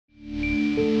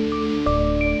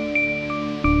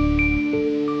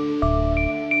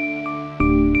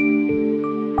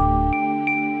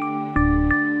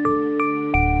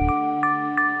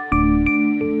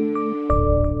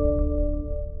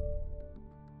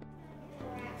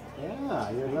Yeah,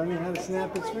 you're learning how to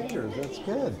snap its fingers. That's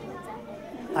good.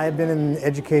 I have been in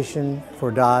education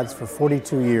for DODEA for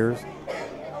 42 years.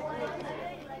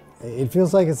 It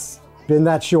feels like it's been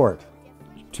that short,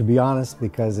 to be honest,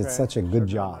 because it's such a good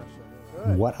job.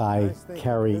 What I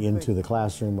carry into the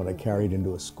classroom, what I carried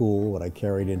into a school, what I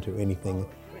carried into anything,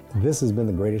 this has been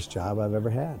the greatest job I've ever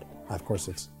had. Of course,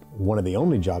 it's one of the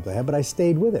only jobs I had, but I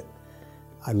stayed with it.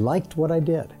 I liked what I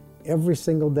did. Every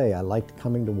single day, I liked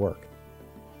coming to work.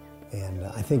 And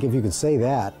I think if you could say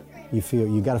that,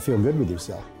 you got to feel good with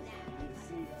yourself.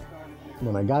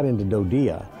 When I got into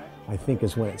DODEA, I think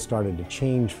is when it started to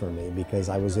change for me, because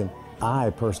I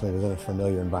personally was in a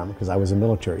familiar environment because I was a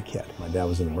military kid. My dad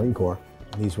was in the Marine Corps.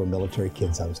 These were military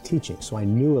kids I was teaching. So I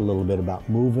knew a little bit about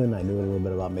moving. I knew a little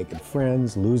bit about making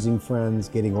friends, losing friends,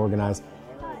 getting organized.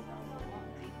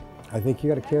 I think you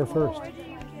got to care first.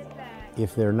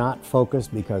 If they're not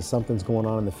focused because something's going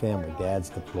on in the family, dad's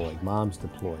deployed, mom's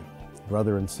deployed,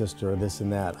 brother and sister, this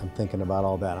and that, I'm thinking about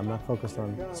all that. I'm not focused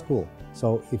on school.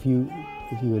 So if you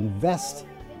invest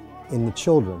in the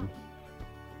children,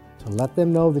 to let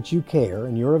them know that you care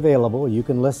and you're available, you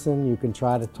can listen, you can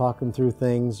try to talk them through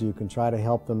things, you can try to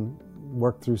help them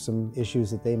work through some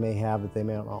issues that they may have that they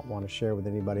may not want to share with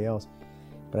anybody else.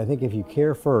 But I think if you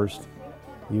care first,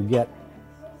 you get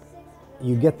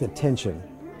the attention,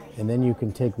 and then you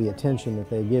can take the attention that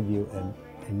they give you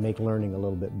and make learning a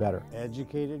little bit better.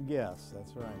 Educated guess,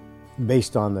 that's right.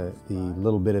 Based on the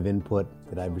little bit of input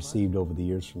that I've received over the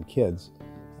years from kids,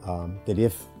 that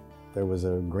if there was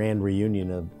a grand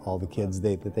reunion of all the kids,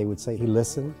 that they would say he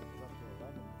listened,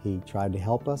 he tried to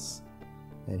help us,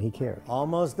 and he cared.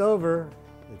 Almost over.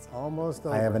 It's almost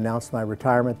over. I have announced my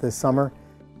retirement this summer.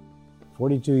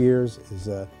 42 years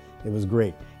it was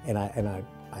great, and I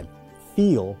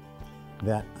feel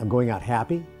that I'm going out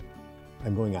happy,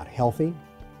 I'm going out healthy,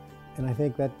 and I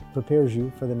think that prepares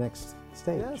you for the next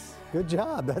stage. Yes, good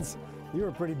job. You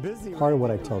were pretty busy. Part of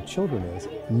what I tell children is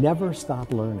never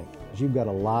stop learning. You've got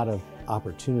a lot of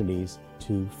opportunities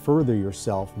to further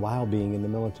yourself while being in the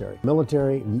military.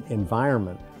 Military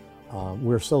environment,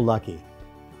 we're so lucky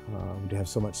to have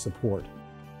so much support.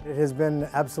 It has been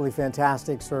absolutely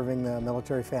fantastic serving the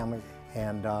military family,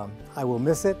 and I will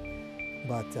miss it,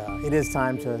 but it is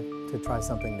time to try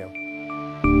something new.